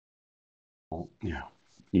Yeah.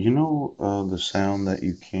 You know the sound that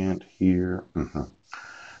you can't hear?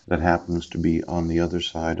 That happens to be on the other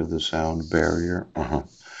side of the sound barrier?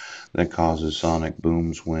 That causes sonic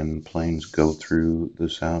booms when planes go through the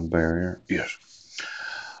sound barrier? Yes.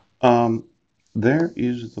 Um, there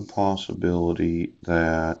is the possibility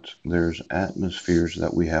that there's atmospheres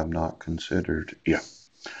that we have not considered. Yeah.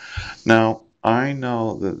 Now, I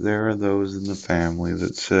know that there are those in the family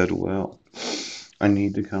that said, well, I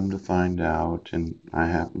need to come to find out, and I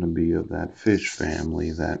happen to be of that fish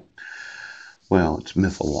family that, well, it's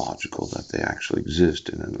mythological that they actually exist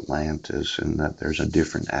in Atlantis and that there's a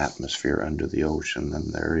different atmosphere under the ocean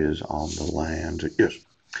than there is on the land. Yes.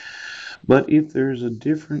 But if there's a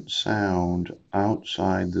different sound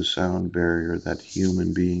outside the sound barrier that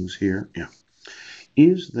human beings hear, yeah,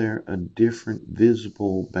 is there a different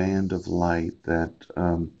visible band of light that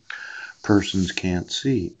persons can't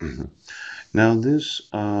see? Now, this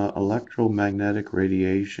electromagnetic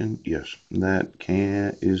radiation, yes, that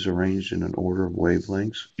can is arranged in an order of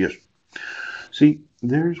wavelengths. Yes. See,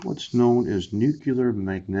 there's what's known as nuclear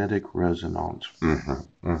magnetic resonance,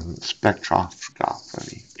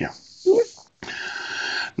 spectroscopy. Yeah.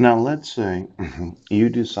 Now, let's say you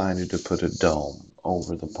decided to put a dome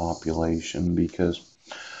over the population because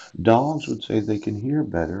dogs would say they can hear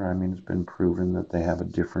better. I mean, it's been proven that they have a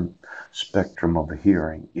different spectrum of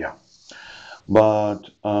hearing. Yeah. But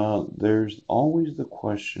there's always the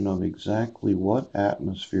question of exactly what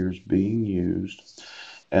atmosphere is being used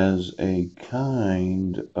as a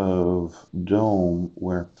kind of dome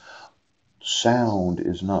where sound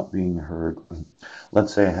is not being heard.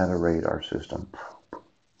 Let's say I had a radar system.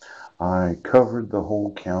 I covered the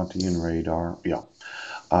whole county in radar. Yeah.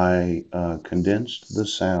 I condensed the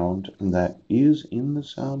sound that is in the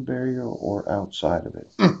sound barrier or outside of it.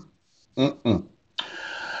 Mm-mm.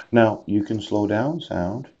 Now, you can slow down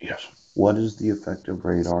sound. Yes. What is the effect of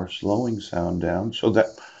radar slowing sound down so that,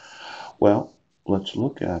 well, let's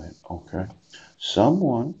look at it, okay?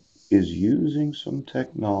 Someone is using some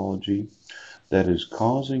technology that is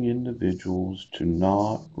causing individuals to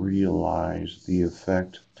not realize the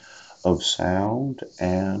effect of sound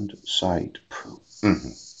and sight.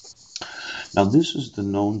 Mhm. Now, this is the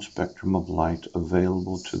known spectrum of light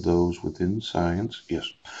available to those within science,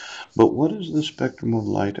 yes. But what is the spectrum of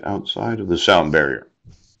light outside of the sound barrier?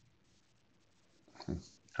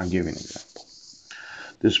 I'll give you an example.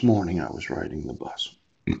 This morning I was riding the bus.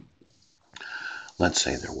 Let's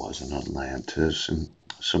say there was an Atlantis and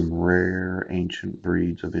some rare ancient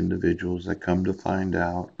breeds of individuals that come to find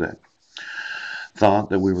out that thought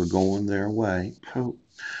that we were going their way,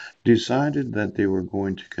 decided that they were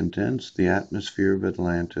going to condense the atmosphere of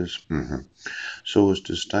Atlantis so as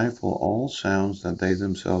to stifle all sounds that they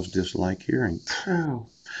themselves dislike hearing.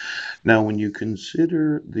 Now, when you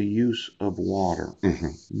consider the use of water,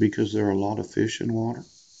 because there are a lot of fish in water,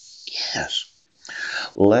 yes,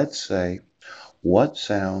 let's say what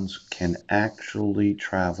sounds can actually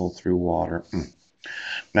travel through water.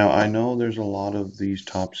 Now, I know there's a lot of these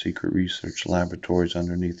top secret research laboratories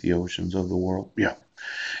underneath the oceans of the world. Yeah.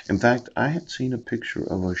 In fact, I had seen a picture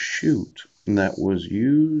of a chute that was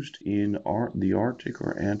used in the Arctic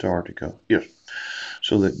or Antarctica. Yes.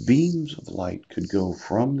 So that beams of light could go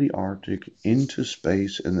from the Arctic into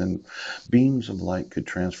space, and then beams of light could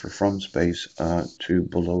transfer from space to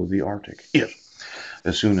below the Arctic. Yes.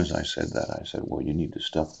 As soon as I said that, I said, well, you need to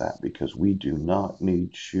stuff that because we do not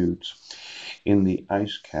need chutes in the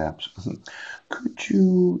ice caps. Could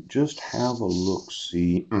you just have a look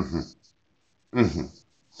see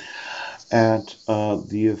at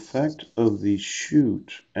the effect of the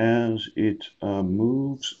chute as it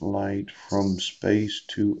moves light from space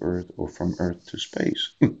to Earth or from Earth to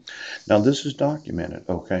space? Now, this is documented,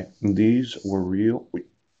 okay? These were real.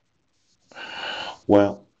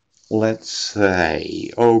 Well, let's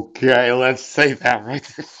say, okay, let's say that right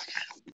there.